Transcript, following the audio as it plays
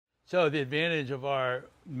So the advantage of our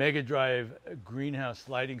MegaDrive greenhouse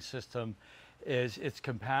lighting system is it's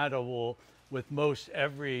compatible with most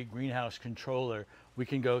every greenhouse controller. We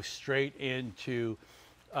can go straight into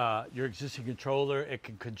your existing controller. It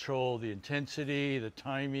can control the intensity, the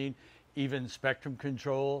timing, even spectrum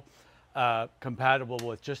control, compatible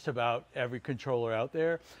with just about every controller out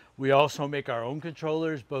there. We also make our own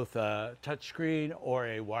controllers, both a touchscreen or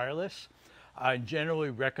a wireless. I generally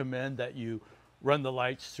recommend that you run the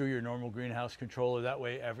lights through your normal greenhouse controller. That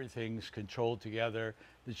way everything's controlled together,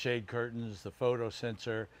 the shade curtains, the photo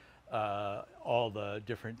sensor, all the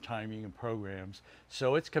different timing and programs.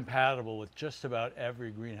 So it's compatible with just about every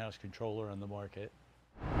greenhouse controller on the market.